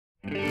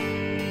Therefore,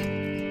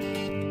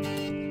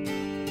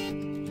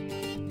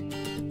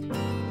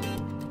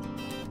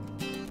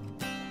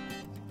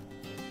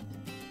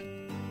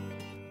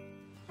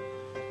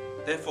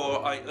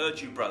 I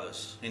urge you,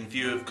 brothers, in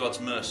view of God's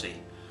mercy,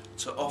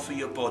 to offer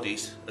your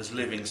bodies as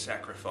living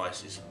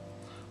sacrifices,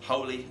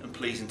 holy and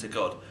pleasing to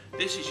God.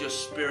 This is your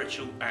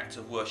spiritual act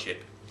of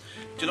worship.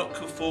 Do not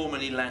conform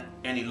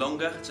any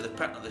longer to the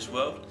pattern of this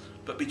world,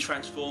 but be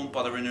transformed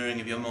by the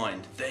renewing of your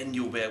mind. Then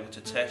you'll be able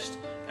to test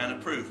and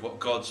approve what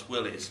God's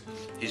will is,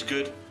 his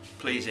good,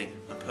 pleasing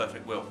and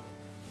perfect will.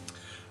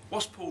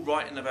 What's Paul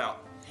writing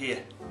about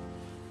here?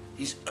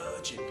 He's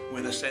urging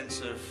with a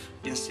sense of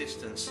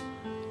insistence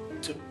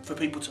for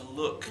people to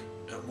look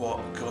at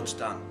what God's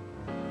done.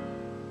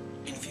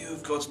 In view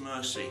of God's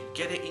mercy,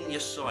 get it in your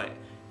sight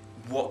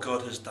what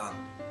God has done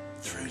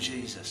through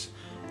Jesus.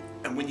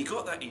 And when you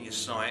got that in your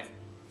sight,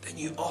 then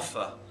you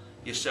offer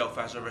yourself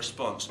as a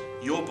response,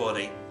 your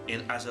body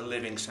as a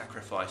living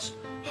sacrifice,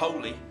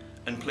 holy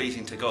and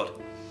pleasing to God.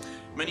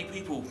 Many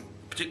people,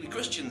 particularly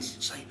Christians,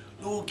 say,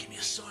 Lord, give me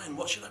a sign,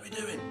 what should I be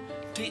doing?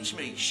 Teach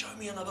me, show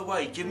me another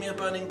way, give me a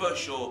burning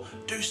bush or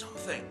do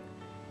something.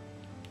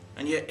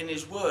 And yet in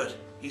his word,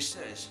 he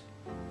says,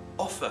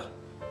 offer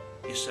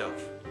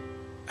yourself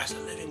as a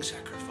living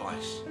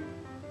sacrifice,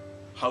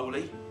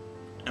 holy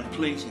and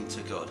pleasing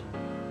to God.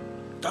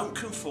 Don't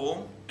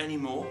conform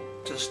anymore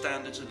to the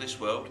standards of this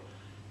world.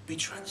 Be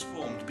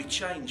transformed, be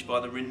changed by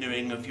the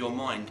renewing of your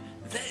mind.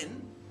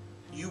 Then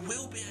you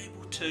will be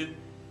able to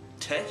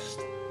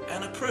test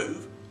and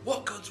approve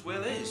what God's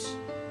will is,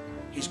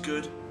 his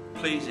good,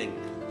 pleasing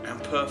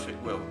and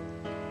perfect will.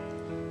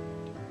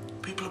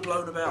 People are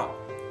blown about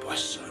by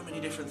so many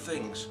different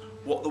things.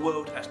 What the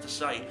world has to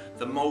say,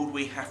 the mould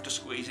we have to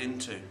squeeze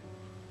into,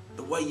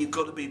 the way you've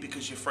got to be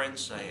because your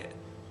friends say it,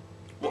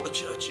 what the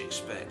church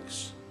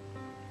expects.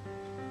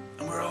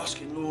 And we're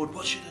asking, Lord,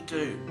 what should I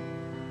do?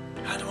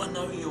 How do I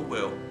know your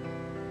will?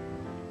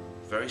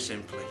 Very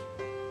simply,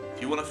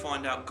 if you want to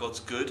find out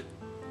God's good,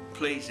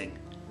 pleasing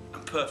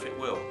and perfect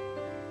will,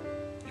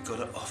 you've got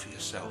to offer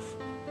yourself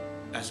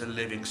as a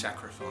living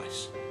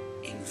sacrifice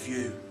in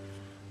view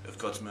of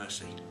God's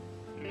mercy.